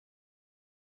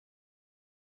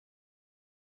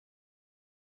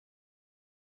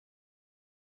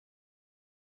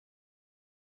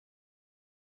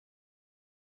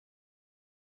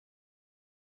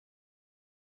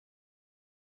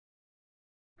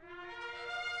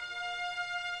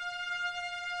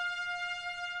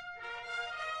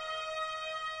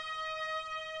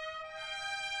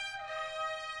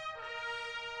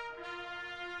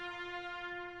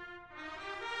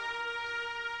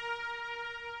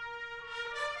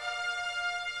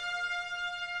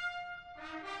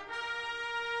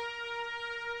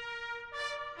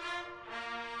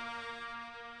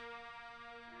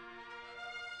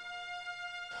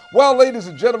Well, ladies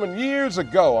and gentlemen, years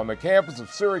ago on the campus of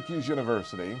Syracuse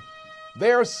University,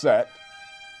 there sat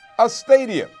a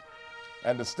stadium.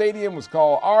 And the stadium was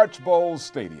called Archbold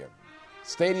Stadium.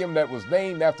 Stadium that was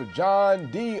named after John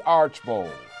D.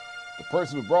 Archbold, the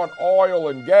person who brought oil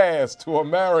and gas to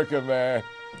America, man.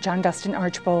 John Dustin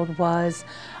Archbold was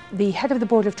the head of the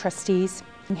Board of Trustees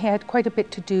and had quite a bit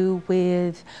to do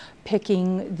with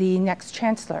picking the next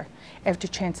chancellor after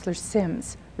Chancellor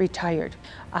Sims retired.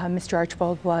 Mr.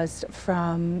 Archbold was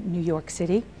from New York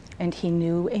City, and he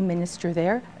knew a minister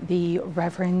there, the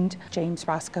Reverend James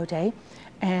Roscoe Day,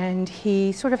 and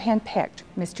he sort of handpicked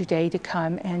Mr. Day to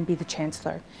come and be the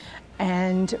chancellor.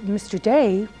 And Mr.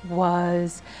 Day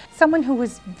was someone who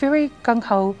was very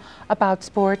gung-ho about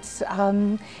sports.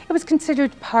 It was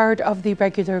considered part of the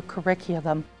regular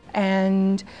curriculum.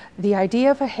 And the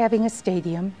idea of having a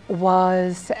stadium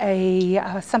was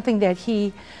something that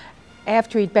he,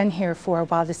 after he'd been here for a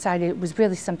while, decided it was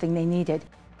really something they needed.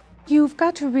 You've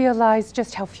got to realize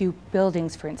just how few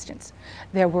buildings, for instance,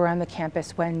 there were on the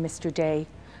campus when Mr. Day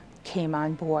came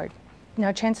on board.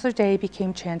 Now, Chancellor Day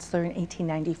became chancellor in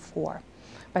 1894.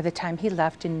 By the time he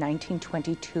left in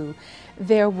 1922,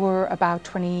 there were about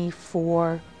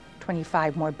 25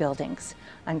 more buildings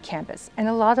on campus. And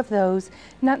a lot of those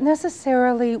not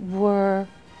necessarily were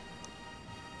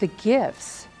the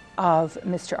gifts of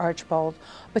Mr. Archbold,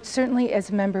 but certainly as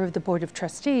a member of the Board of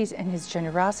Trustees and his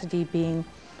generosity being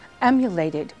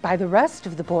emulated by the rest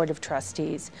of the Board of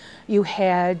Trustees. You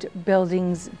had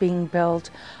buildings being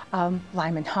built,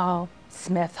 Lyman Hall,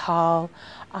 Smith Hall,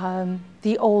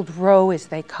 the old row, as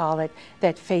they call it,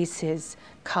 that faces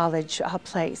College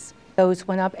Place. Those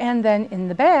went up, and then in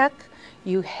the back,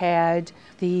 you had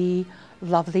the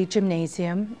lovely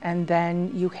gymnasium, and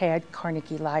then you had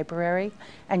Carnegie Library,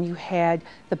 and you had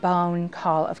the Bowen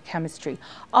Hall of Chemistry.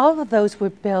 All of those were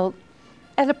built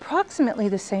at approximately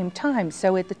the same time.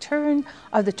 So at the turn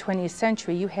of the 20th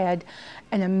century, you had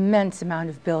an immense amount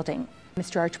of building.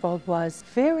 Mr. Archbold was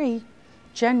very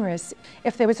generous.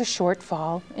 If there was a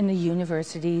shortfall in the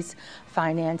university's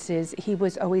finances, he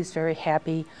was always very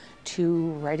happy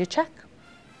to write a check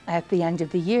at the end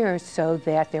of the year so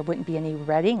that there wouldn't be any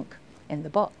red ink in the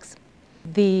books.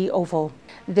 The oval,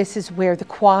 this is where the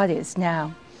quad is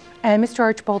now. And Mr.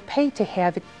 Archbold paid to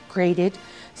have it graded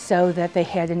so that they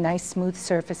had a nice smooth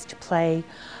surface to play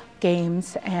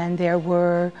games, and there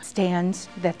were stands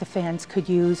that the fans could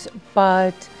use.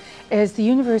 But as the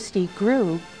university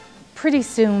grew, pretty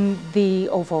soon the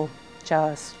oval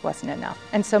just wasn't enough.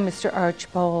 And so Mr.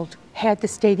 Archbold had the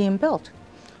stadium built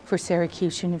for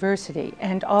Syracuse University,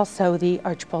 and also the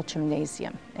Archbold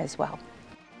Gymnasium as well.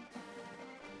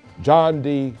 John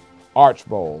D.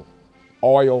 Archbold,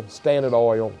 oil, Standard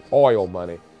oil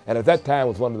money, and at that time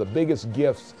was one of the biggest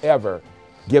gifts ever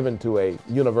given to a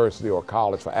university or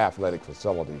college for athletic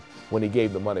facilities when he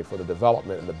gave the money for the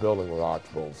development and the building of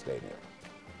Archbold Stadium.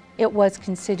 It was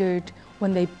considered,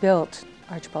 when they built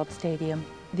Archbold Stadium,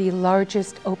 the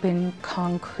largest open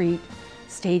concrete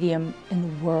stadium in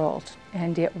the world,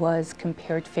 and it was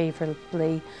compared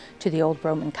favorably to the old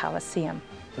Roman Colosseum.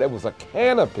 There was a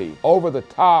canopy over the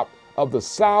top of the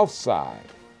south side.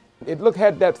 It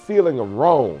had that feeling of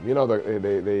Rome, you know,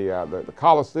 the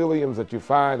Colosseums that you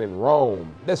find in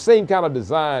Rome. The same kind of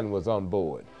design was on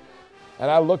board. And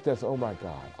I looked and said, oh my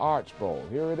God, Archbold,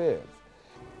 here it is.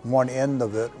 One end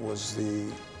of it was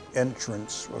the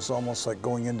entrance, was almost like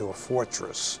going into a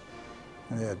fortress.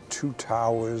 And it had two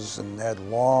towers and had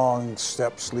long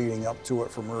steps leading up to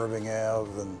it from Irving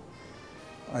Ave. And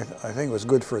I think it was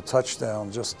good for a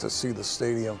touchdown just to see the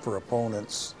stadium for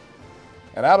opponents.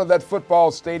 And out of that football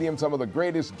stadium, some of the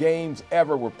greatest games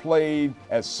ever were played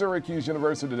as Syracuse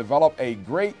University developed a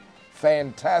great,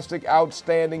 fantastic,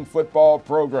 outstanding football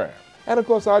program. And of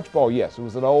course, Archbold, yes, it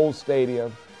was an old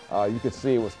stadium. You could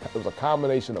see it was a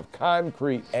combination of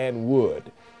concrete and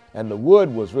wood. And the wood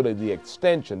was really the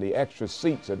extension, the extra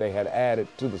seats that they had added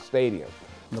to the stadium.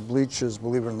 The bleachers,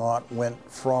 believe it or not, went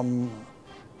from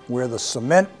where the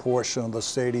cement portion of the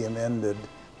stadium ended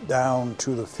down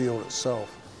to the field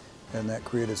itself. And that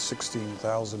created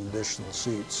 16,000 additional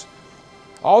seats.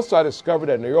 Also, I discovered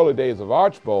that in the early days of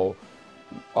Archbold,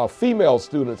 female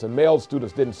students and male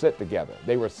students didn't sit together.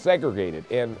 They were segregated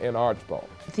in Archbold.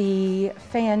 The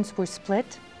fans were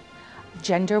split,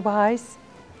 gender-wise.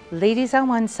 Ladies on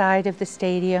one side of the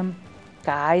stadium,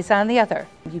 guys on the other.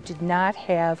 You did not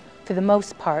have, for the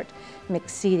most part,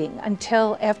 mixed seating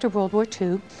until after World War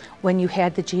II, when you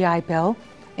had the GI Bill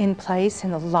in place,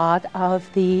 and a lot of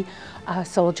the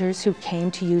soldiers who came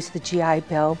to use the GI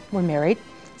Bill were married,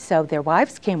 so their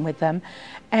wives came with them,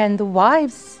 and the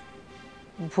wives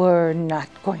were not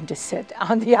going to sit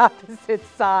on the opposite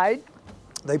side.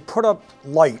 They put up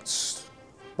lights,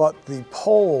 but the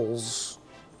poles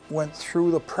went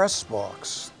through the press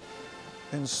box.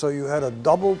 And so you had a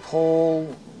double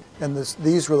pole, and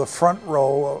these were the front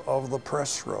row of the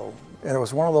press row. And it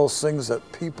was one of those things that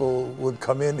people would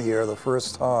come in here the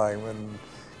first time and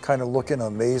kind of look in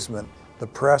amazement. The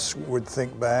press would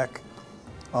think back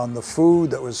on the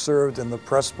food that was served in the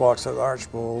press box at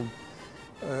Archbold.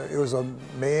 It was a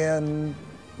man,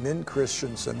 Min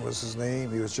Christensen was his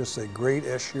name. He was just a great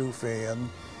SU fan.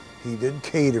 He did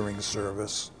catering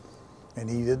service, and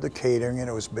he did the catering, and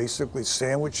it was basically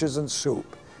sandwiches and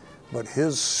soup. But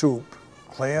his soup,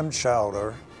 clam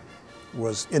chowder,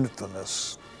 was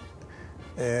infamous.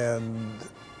 And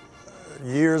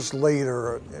years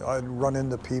later, I'd run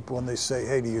into people and they say,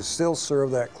 hey, do you still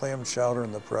serve that clam chowder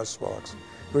in the press box?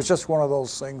 It was just one of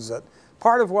those things that,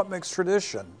 part of what makes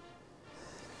tradition.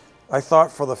 I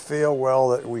thought for the farewell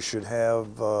that we should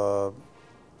have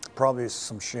probably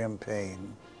some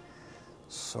champagne.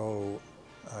 So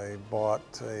I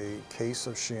bought a case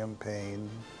of champagne,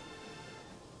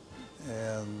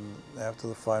 and after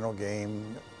the final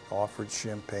game, offered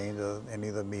champagne to any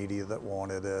of the media that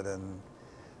wanted it, and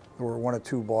there were 1 or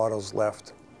 2 bottles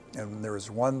left. And there was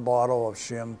 1 bottle of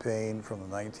champagne from the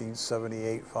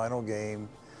 1978 final game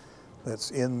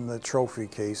that's in the trophy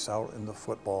case out in the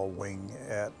football wing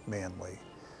at Manly.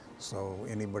 So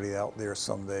anybody out there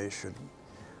someday should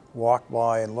walk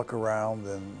by and look around,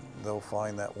 and they'll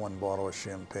find that 1 bottle of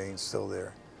champagne still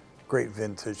there. Great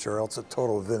vintage, or else a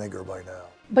total vinegar by now.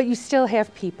 But you still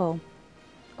have people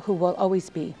who will always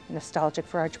be nostalgic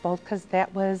for Archbold because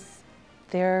that was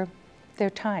their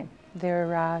time,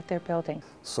 their building.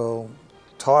 So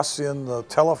toss in the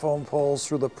telephone poles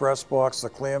through the press box, the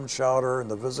clam chowder, and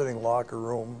the visiting locker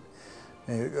room,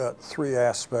 and you got 3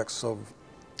 aspects of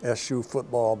SU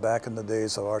football back in the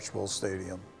days of Archbold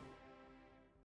Stadium.